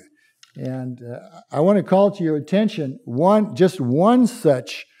value. And I want to call to your attention just one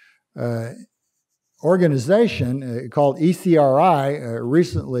such organization called ECRI,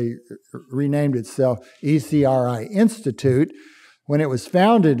 recently renamed itself ECRI Institute. When it was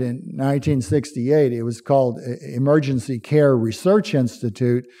founded in 1968, it was called Emergency Care Research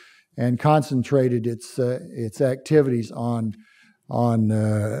Institute, and concentrated its activities on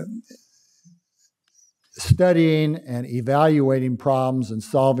studying and evaluating problems and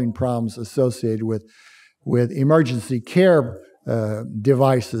solving problems associated with emergency care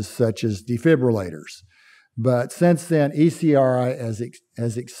devices such as defibrillators. But since then, ECRI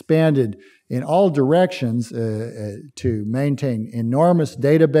has expanded in all directions to maintain enormous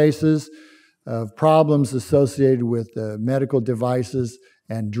databases of problems associated with medical devices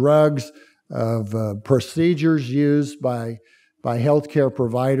and drugs, of procedures used by healthcare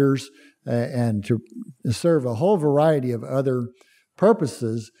providers, and to serve a whole variety of other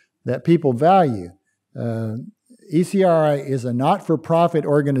purposes that people value. ECRI is a not-for-profit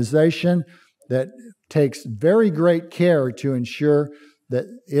organization that takes very great care to ensure that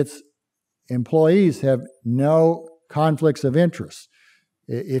its employees have no conflicts of interest.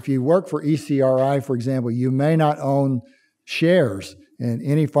 If you work for ECRI, for example, you may not own shares in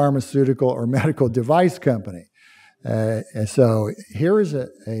any pharmaceutical or medical device company. So here is a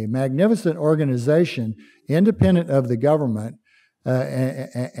magnificent organization, independent of the government,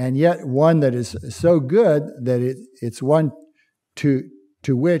 and yet one that is so good that it's one to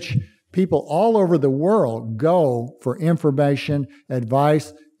which people all over the world go for information,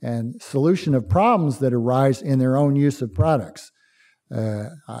 advice, and solution of problems that arise in their own use of products.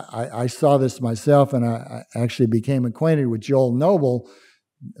 I saw this myself, and I actually became acquainted with Joel Noble,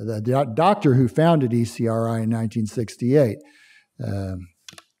 the doctor who founded ECRI in 1968.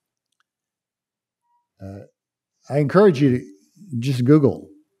 I encourage you to just Google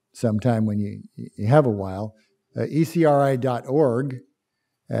sometime when you have a while, ecri.org,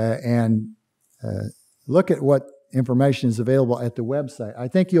 and look at what information is available at the website. I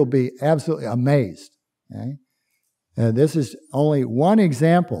think you'll be absolutely amazed. Okay? This is only one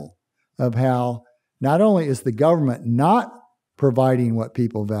example of how not only is the government not providing what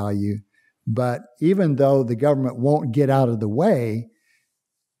people value, but even though the government won't get out of the way,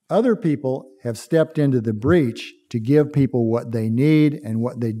 other people have stepped into the breach to give people what they need and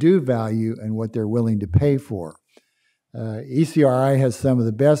what they do value and what they're willing to pay for. ECRI has some of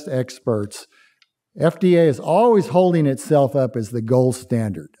the best experts. FDA is always holding itself up as the gold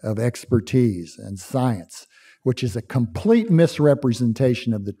standard of expertise and science, which is a complete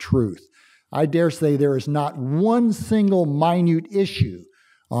misrepresentation of the truth. I dare say there is not one single minute issue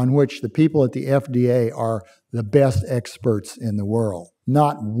on which the people at the FDA are the best experts in the world.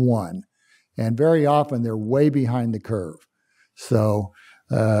 Not one. And very often they're way behind the curve. So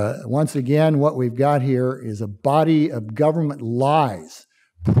once again, what we've got here is a body of government lies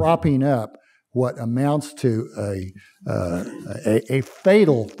propping up what amounts to a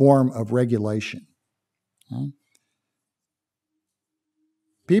fatal form of regulation.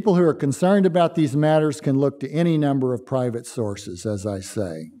 People who are concerned about these matters can look to any number of private sources, as I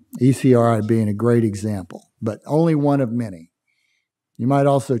say, ECRI being a great example, but only one of many. You might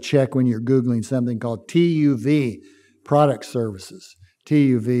also check when you're Googling something called TUV, Product Services.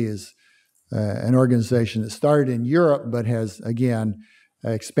 TUV is an organization that started in Europe but has, again,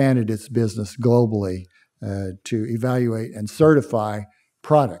 expanded its business globally to evaluate and certify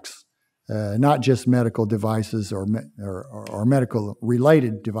products. Not just medical devices or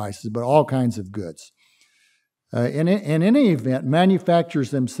medical-related devices, but all kinds of goods. In any event,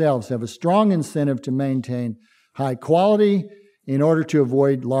 manufacturers themselves have a strong incentive to maintain high quality in order to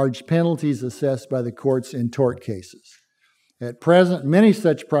avoid large penalties assessed by the courts in tort cases. At present, many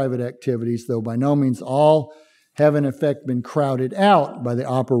such private activities, though by no means all, have in effect been crowded out by the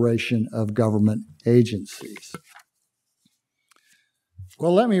operation of government agencies.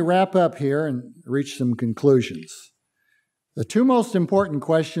 Well, let me wrap up here and reach some conclusions. The two most important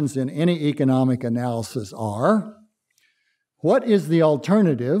questions in any economic analysis are, what is the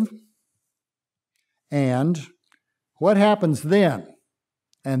alternative? And what happens then,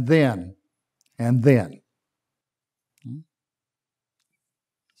 and then, and then?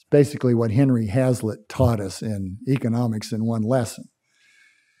 It's basically what Henry Hazlitt taught us in economics in one lesson.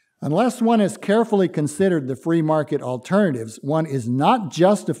 Unless one has carefully considered the free market alternatives, one is not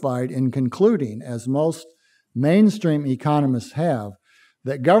justified in concluding, as most mainstream economists have,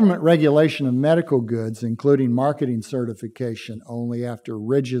 that government regulation of medical goods, including marketing certification only after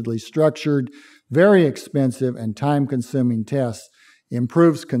rigidly structured, very expensive, and time-consuming tests,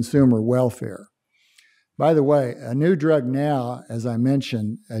 improves consumer welfare. By the way, a new drug now, as I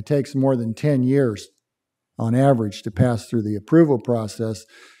mentioned, takes more than 10 years on average to pass through the approval process,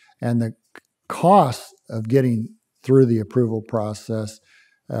 and the costs of getting through the approval process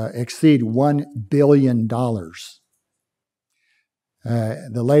exceed $1 billion.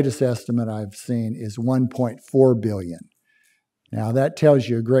 The latest estimate I've seen is $1.4 billion. Now, that tells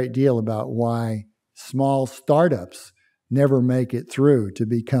you a great deal about why small startups never make it through to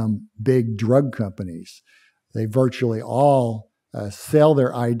become big drug companies. They virtually all sell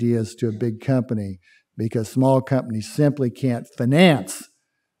their ideas to a big company because small companies simply can't finance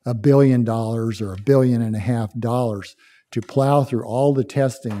 $1 billion or $1.5 billion to plow through all the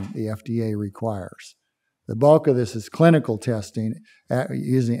testing the FDA requires. The bulk of this is clinical testing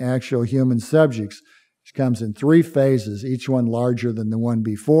using actual human subjects, which comes in 3 phases, each one larger than the one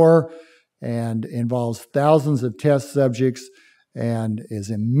before, and involves thousands of test subjects and is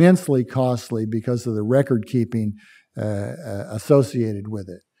immensely costly because of the record keeping associated with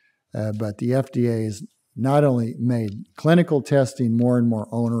it. But the FDA has not only made clinical testing more and more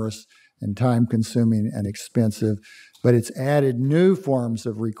onerous and time-consuming and expensive, but it's added new forms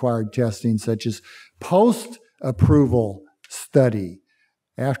of required testing, such as post-approval study.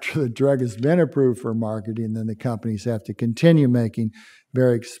 After the drug has been approved for marketing, then the companies have to continue making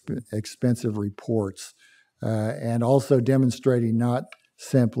very expensive reports and also demonstrating not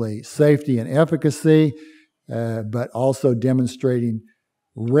simply safety and efficacy, but also demonstrating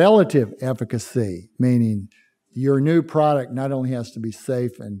relative efficacy, meaning your new product not only has to be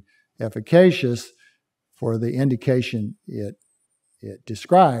safe and efficacious for the indication it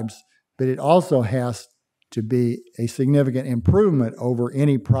describes, but it also has to be a significant improvement over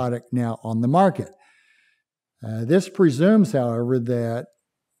any product now on the market. This presumes, however, that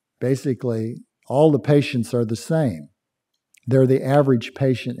basically all the patients are the same. They're the average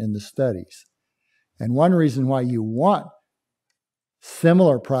patient in the studies. And one reason why you want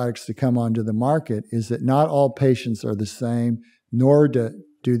similar products to come onto the market is that not all patients are the same, nor do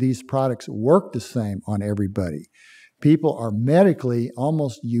these products work the same on everybody. People are medically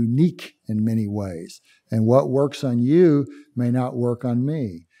almost unique in many ways, and what works on you may not work on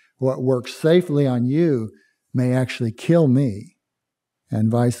me. What works safely on you may actually kill me, and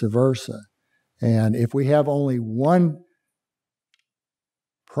vice versa. And if we have only one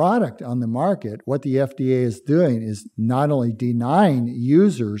product on the market, what the FDA is doing is not only denying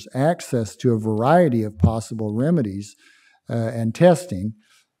users access to a variety of possible remedies and testing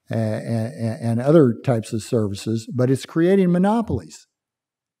and other types of services, but it's creating monopolies.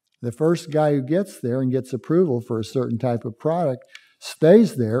 The first guy who gets there and gets approval for a certain type of product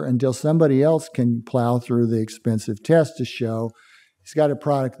stays there until somebody else can plow through the expensive test to show he's got a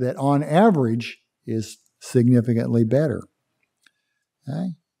product that on average is significantly better. Okay?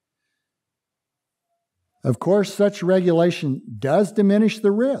 Of course, such regulation does diminish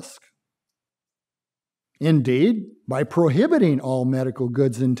the risk. Indeed, by prohibiting all medical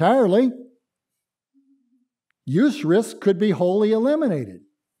goods entirely, use risk could be wholly eliminated,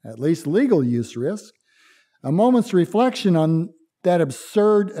 at least legal use risk. A moment's reflection on that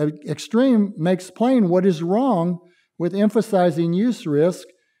absurd extreme makes plain what is wrong with emphasizing use risk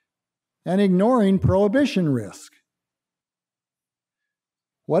and ignoring prohibition risk.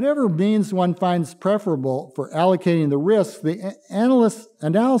 Whatever means one finds preferable for allocating the risk, the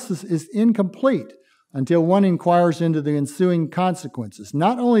analysis is incomplete until one inquires into the ensuing consequences,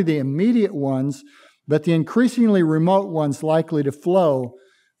 not only the immediate ones, but the increasingly remote ones likely to flow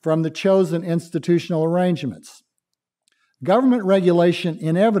from the chosen institutional arrangements. Government regulation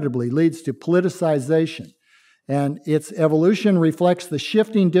inevitably leads to politicization, and its evolution reflects the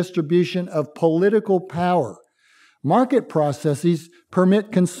shifting distribution of political power. Market processes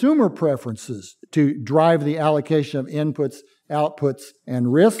permit consumer preferences to drive the allocation of inputs, outputs,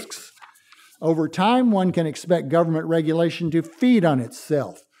 and risks. Over time, one can expect government regulation to feed on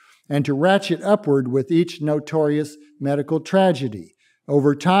itself and to ratchet upward with each notorious medical tragedy.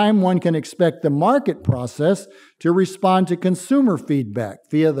 Over time, one can expect the market process to respond to consumer feedback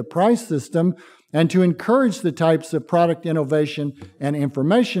via the price system and to encourage the types of product innovation and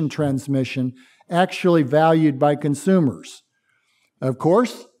information transmission actually valued by consumers. Of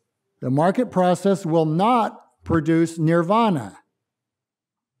course, the market process will not produce nirvana.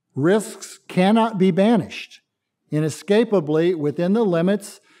 Risks cannot be banished. Inescapably, within the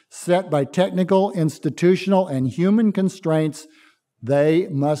limits set by technical, institutional, and human constraints, they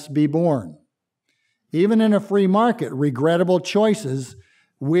must be borne. Even in a free market, regrettable choices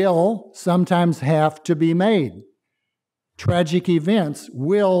will sometimes have to be made. Tragic events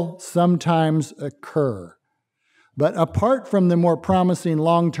will sometimes occur. But apart from the more promising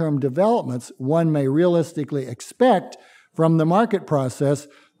long-term developments one may realistically expect from the market process,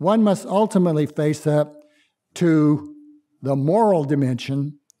 one must ultimately face up to the moral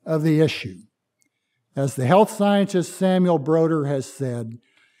dimension of the issue. As the health scientist Samuel Broder has said,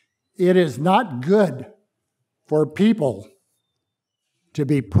 it is not good for people to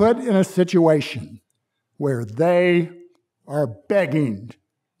be put in a situation where they are begging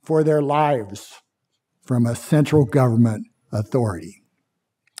for their lives from a central government authority.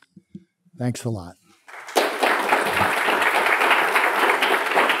 Thanks a lot.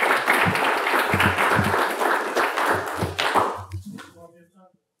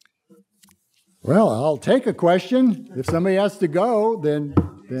 Well, I'll take a question. If somebody has to go, then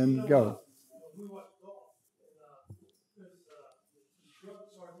go. We watch golf, and there's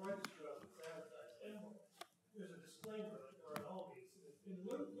arthritis drug that's advertised, and there's a disclaimer or an all these, and it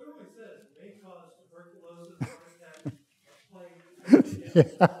literally says may cause tuberculosis, heart attack, plague,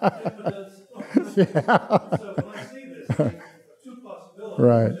 evidence. So when I see this, I think two possibilities: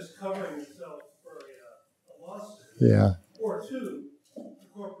 Right. Just covering yourself for a lawsuit, Yeah. or two, the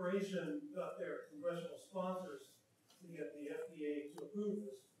corporation got their congressional sponsors to get the FDA to approve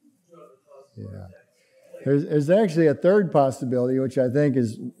this drug that causes heart attacks. There's actually a third possibility, which I think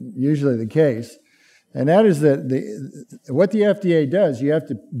is usually the case, and that is that what the FDA does, you have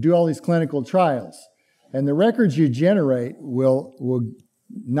to do all these clinical trials, and the records you generate will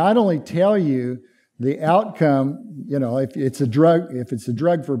not only tell you the outcome. You know, if it's a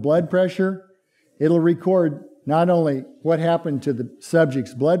drug for blood pressure, it'll record not only what happened to the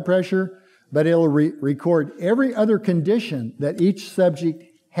subject's blood pressure, but it'll record every other condition that each subject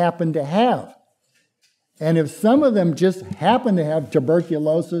happened to have. And if some of them just happen to have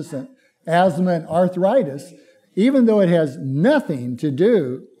tuberculosis and asthma and arthritis, even though it has nothing to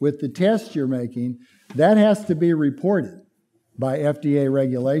do with the test you're making, that has to be reported by FDA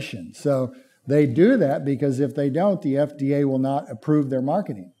regulation. So they do that because if they don't, the FDA will not approve their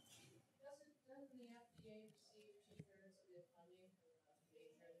marketing.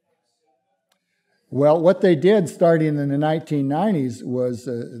 Well, what they did starting in the 1990s was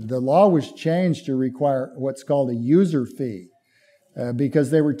the law was changed to require what's called a user fee. Because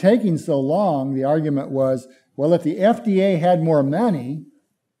they were taking so long, the argument was, well, if the FDA had more money,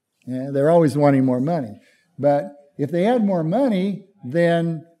 they're always wanting more money, but if they had more money,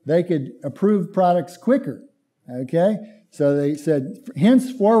 then they could approve products quicker, okay? So they said,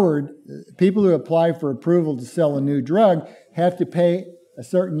 henceforward, people who apply for approval to sell a new drug have to pay a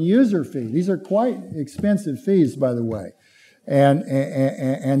certain user fee. These are quite expensive fees, by the way.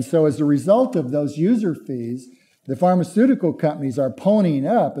 And so as a result of those user fees, the pharmaceutical companies are ponying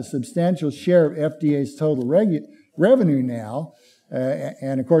up a substantial share of FDA's total revenue now.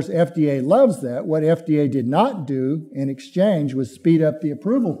 And of course, FDA loves that. What FDA did not do in exchange was speed up the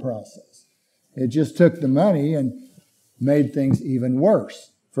approval process. It just took the money and made things even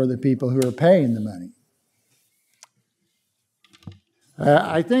worse for the people who are paying the money.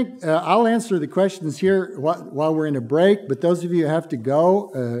 I think I'll answer the questions here while we're in a break, but those of you who have to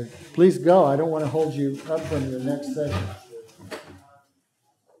go, please go. I don't want to hold you up from the next session.